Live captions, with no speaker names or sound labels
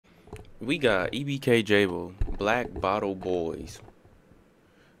We got EBK Jaaybo, Black Bottle Boys.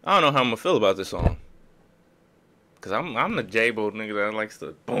 I don't know how I'm gonna feel about this song. Cause I'm the Jaaybo nigga that likes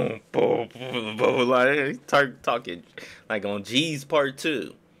to boom boom boom boom like talking like on G's Part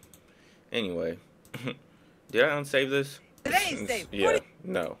 2. Anyway, did I unsave this? It ain't safe. Yeah,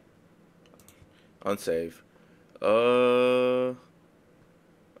 no. Unsave.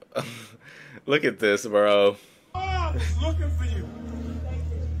 Look at this, bro. I was looking for you.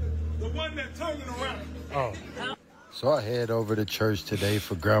 The one that turned it around. Oh. So I head over to church today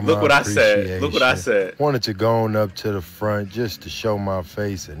for Grandma Look what I said. appreciation. Look what I said. Wanted to go on up to the front just to show my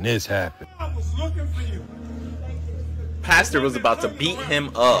face, and this happened. I was looking for you. Pastor was about to beat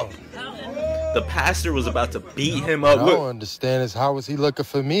him up. The pastor was about to beat him up. I don't understand is how was he looking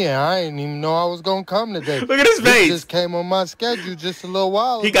for me, and I didn't even know I was gonna come today. Look at his face. This just came on my schedule just a little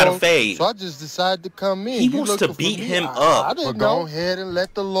while ago. He got a fade. So I just decided to come in. He wants to beat him up. I didn't know. Go ahead and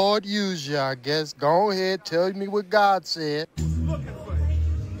let the Lord use you, I guess. Go ahead, tell me what God said. Looking for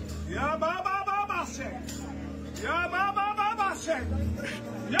you. Yeah, ba ba ba ba say. Yeah, ba ba ba ba say.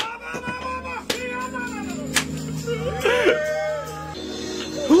 Yeah, ba ba ba ba say.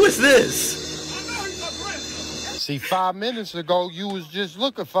 Who is this? See, 5 minutes ago, you was just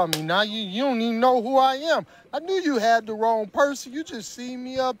looking for me. Now you don't even know who I am. I knew you had the wrong person. You just see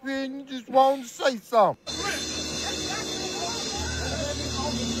me up here and you just wanted to say something.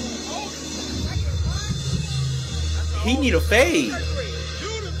 He need a fade.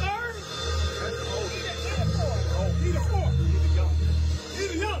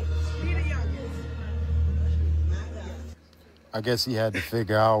 I guess he had to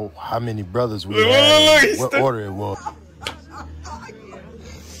figure out how many brothers we had and what order it was.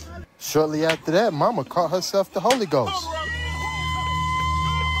 Shortly after that, Mama caught herself the Holy Ghost.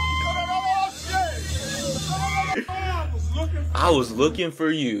 I was looking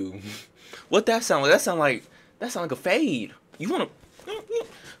for you. What that sound like? That sound like a fade. You wanna?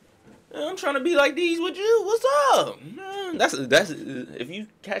 I'm trying to be like these with you. What's up? That's if you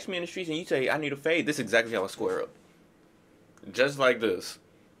catch me in the streets and you say I need a fade, this is exactly how I square up. Just like this.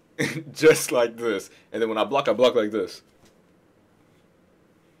 Just like this. And then when I block like this.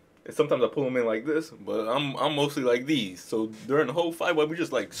 And sometimes I pull them in like this, but I'm mostly like these. So during the whole fight, while we're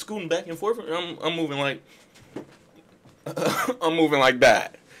just like scooting back and forth, I'm moving like I'm moving like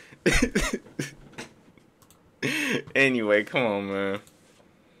that. Anyway, come on, man.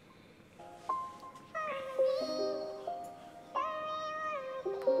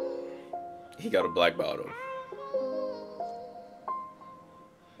 He got a black bottle.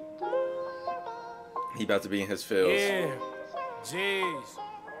 He about to be in his fields. Yeah, jeez,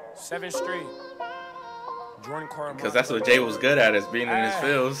 7th Street. Jordan Carter. Because that's what Jay was good at, is being in his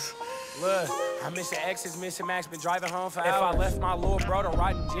fields. Look, I'm missing exes, missing Max, been driving home for hours. If I left my little bro to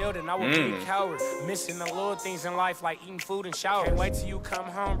rot in jail, then I would be a coward. Missing the little things in life like eating food and showers. Can't wait till you come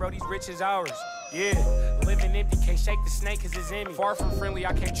home, bro, these rich is ours. Yeah, living empty, can't shake the snake cause it's in me. Far from friendly,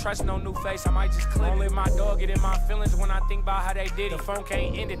 I can't trust no new face, I might just clip. Don't let my dog get in my feelings when I think about how they did it. The phone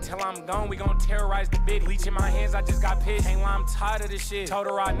can't end it till I'm gone, we gon' terrorize the biddy. Bleach in my hands, I just got pissed. Can't lie, I'm tired of this shit. Told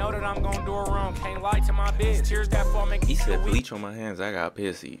her I know that I'm gon' do her wrong, can't lie to my bitch. Tears that fall make me He said, feel weak. bleach on my hands, I got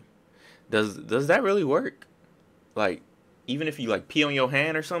pissy. Does that really work? Like, even if you like pee on your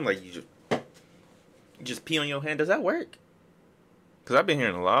hand or something, like you just pee on your hand, does that work? Cause I've been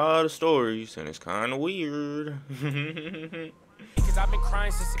hearing a lot of stories and it's kind of weird. Cause I've been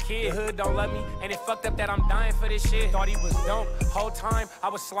crying since a kid. The hood don't love me, and it fucked up that I'm dying for this shit. Thought he was dope. Whole time I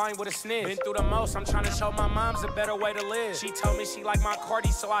was slime with a snitch. Been through the most, I'm trying to show my mom's a better way to live. She told me she liked my Cardi,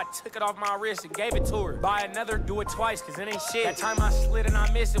 so I took it off my wrist and gave it to her. Buy another, do it twice, cause it ain't shit. That time I slid and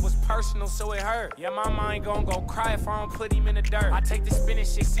I missed, it was personal, so it hurt. Yeah, my mind gon' go cry if I don't put him in the dirt. I take this spinning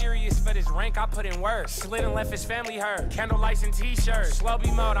shit serious, for this rank I put in work. Slid and left his family hurt. Candlelights and t-shirts. Slow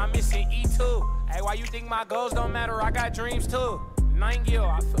B mode, I'm missing E2. Hey, why you think my goals don't matter? I got dreams too. Nightingale,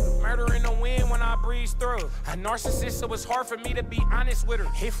 I feel the murder in the wind when I breeze through. A narcissist, so it's hard for me to be honest with her.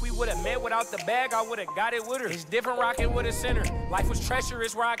 If we would've met without the bag, I would've got it with her. It's different rocking with a center. Life was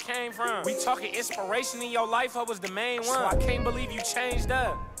treacherous where I came from. We talking inspiration in your life, I was the main one. So I can't believe you changed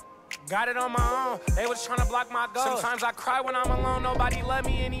up. Got it on my own, they was trying to block my goals. Sometimes I cry when I'm alone, nobody love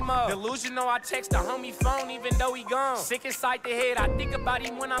me anymore. Delusional, I text the homie phone even though he gone. Sick inside the head, I think about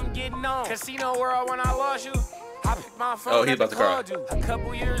him when I'm getting on. Casino world when I lost you. I picked my phone he's about to cry. You. A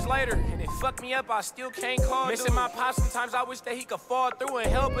couple years later, and it fucked me up, I still can't call. Missing my pop, sometimes I wish that he could fall through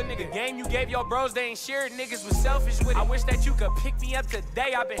and help a nigga. Game you gave your bros, they ain't shared, niggas was selfish with it. I wish that you could pick me up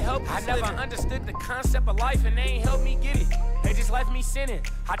today, I've been helping. I never understood the concept of life, and they ain't helped me get it. They just left me sinning.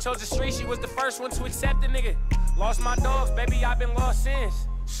 I chose the street, she was the first one to accept the nigga. Lost my dogs, baby, I've been lost since.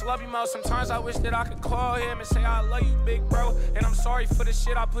 Slubby mouth, sometimes I wish that I could call him and say I love you, big bro, and I'm sorry for the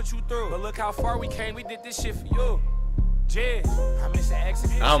shit I put you through. But look how far we came, we did this shit for you. Yeah,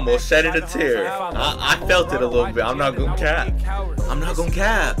 I almost shed it a tear. I felt it a little bit. I'm not gonna cap. I'm not gonna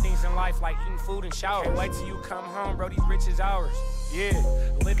cap. Things in life like eating food and shower. Can't wait till you come home, bro. These rich is ours. Yeah,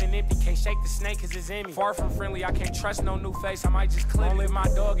 living empty, can't shake the snake cause it's in me. Far from friendly, I can't trust no new face, I might just clip. Don't let my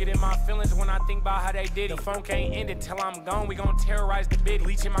dog get in my feelings when I think about how they did it. The phone can't end it till I'm gone, we gon' terrorize the bitch.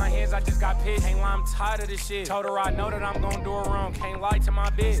 Bleach in my hands, I just got pissed. Can't lie, I'm tired of this shit. Told her I know that I'm gon' do her wrong, can't lie to my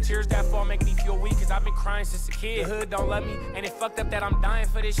bitch. Tears that fall make me feel weak cause I've been crying since a kid. The hood don't love me, and it fucked up that I'm dying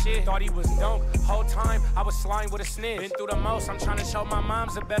for this shit. Thought he was dunk, whole time I was slime with a sniff. Been through the most, I'm trying to show my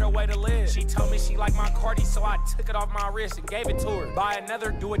mom's a better way to live. She told me she liked my Cardi, so I took it off my wrist and gave it to her. Buy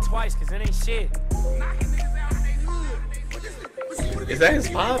another, do it twice, cause it ain't shit. Is that his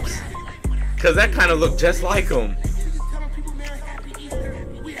pops? Cause that kind of looked just like him.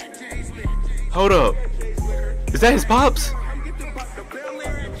 Hold up. Is that his pops?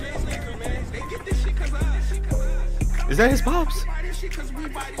 Is that his pops?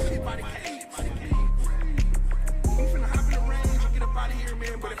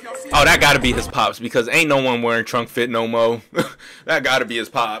 Oh, that gotta be his pops because ain't no one wearing trunk fit no more. That gotta be his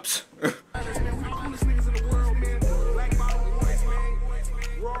pops.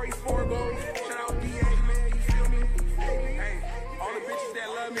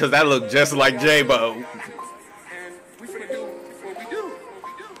 Cause that looked just like Jaaybo.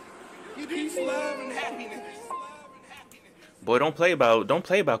 Boy, don't play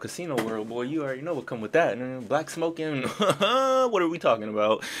about Casino World, boy. You already know what come with that. Black smoking. What are we talking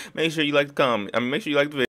about? Make sure you like the comment. Make sure you like the video.